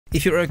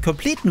If you're a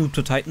complete noob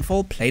to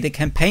Titanfall, play the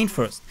campaign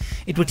first.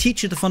 It will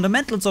teach you the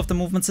fundamentals of the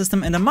movement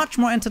system in a much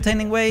more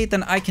entertaining way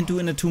than I can do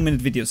in a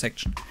 2-minute video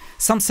section.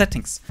 Some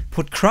settings: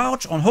 put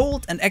crouch on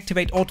hold and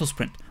activate auto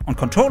sprint. On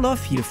controller,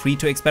 feel free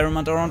to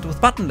experiment around with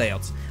button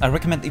layouts. I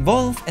recommend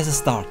Evolve as a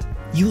start.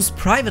 Use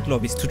private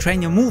lobbies to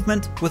train your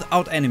movement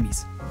without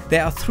enemies.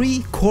 There are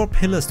 3 core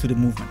pillars to the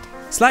movement: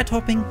 slide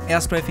hopping,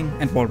 air strafing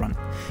and wall running.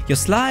 Your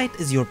slide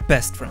is your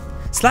best friend.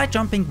 Slide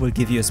jumping will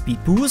give you a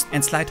speed boost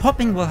and slide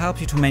hopping will help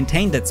you to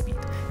maintain that speed.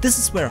 This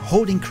is where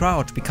holding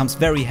crouch becomes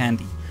very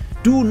handy.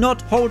 Do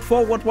not hold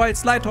forward while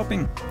slide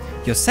hopping.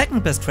 Your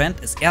second best friend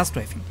is air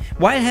strafing.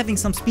 While having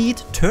some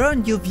speed,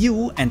 turn your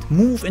view and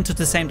move into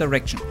the same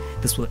direction.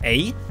 This will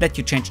A, let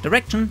you change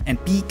direction, and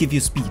B, give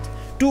you speed.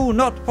 Do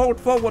not hold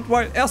forward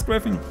while air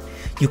strafing.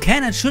 You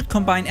can and should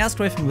combine air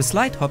strafing with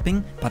slide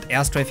hopping, but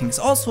air strafing is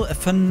also a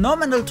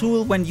phenomenal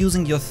tool when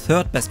using your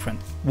third best friend,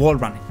 wall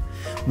running.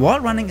 Wall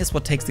running is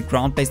what takes the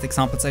ground-based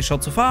examples I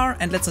showed so far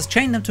and lets us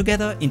chain them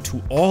together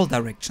into all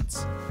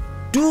directions.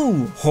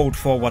 Do hold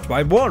forward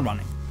while wall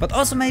running, but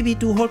also maybe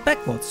do hold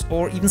backwards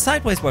or even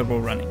sideways while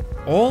wall running.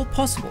 All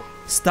possible.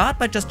 Start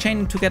by just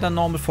chaining together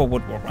normal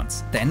forward wall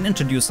runs, then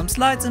introduce some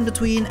slides in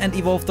between and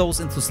evolve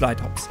those into slide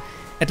hops.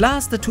 At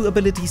last, the 2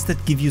 abilities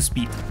that give you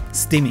speed.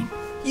 Stimming.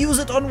 Use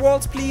it on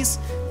walls, please.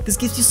 This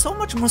gives you so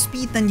much more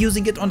speed than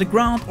using it on the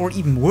ground or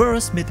even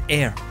worse,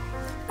 mid-air.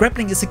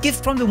 Grappling is a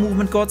gift from the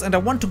movement gods and I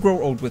want to grow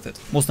old with it.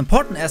 Most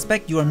important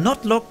aspect, you are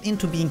not locked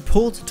into being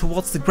pulled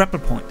towards the grapple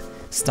point.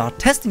 Start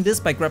testing this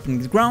by grappling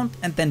the ground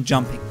and then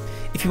jumping.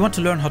 If you want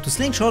to learn how to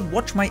slingshot,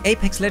 watch my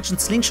Apex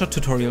Legends slingshot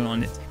tutorial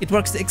on it. It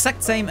works the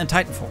exact same in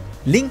Titanfall.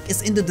 Link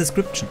is in the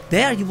description.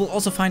 There you will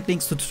also find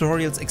links to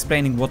tutorials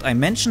explaining what I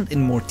mentioned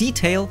in more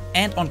detail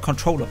and on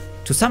controller.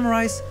 To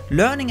summarize,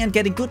 learning and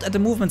getting good at the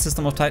movement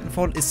system of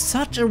Titanfall is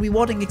such a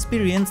rewarding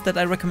experience that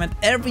I recommend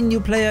every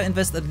new player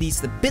invest at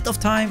least a bit of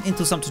time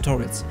into some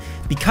tutorials.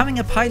 Becoming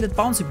a pilot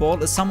bouncy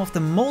ball is some of the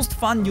most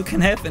fun you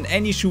can have in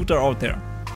any shooter out there.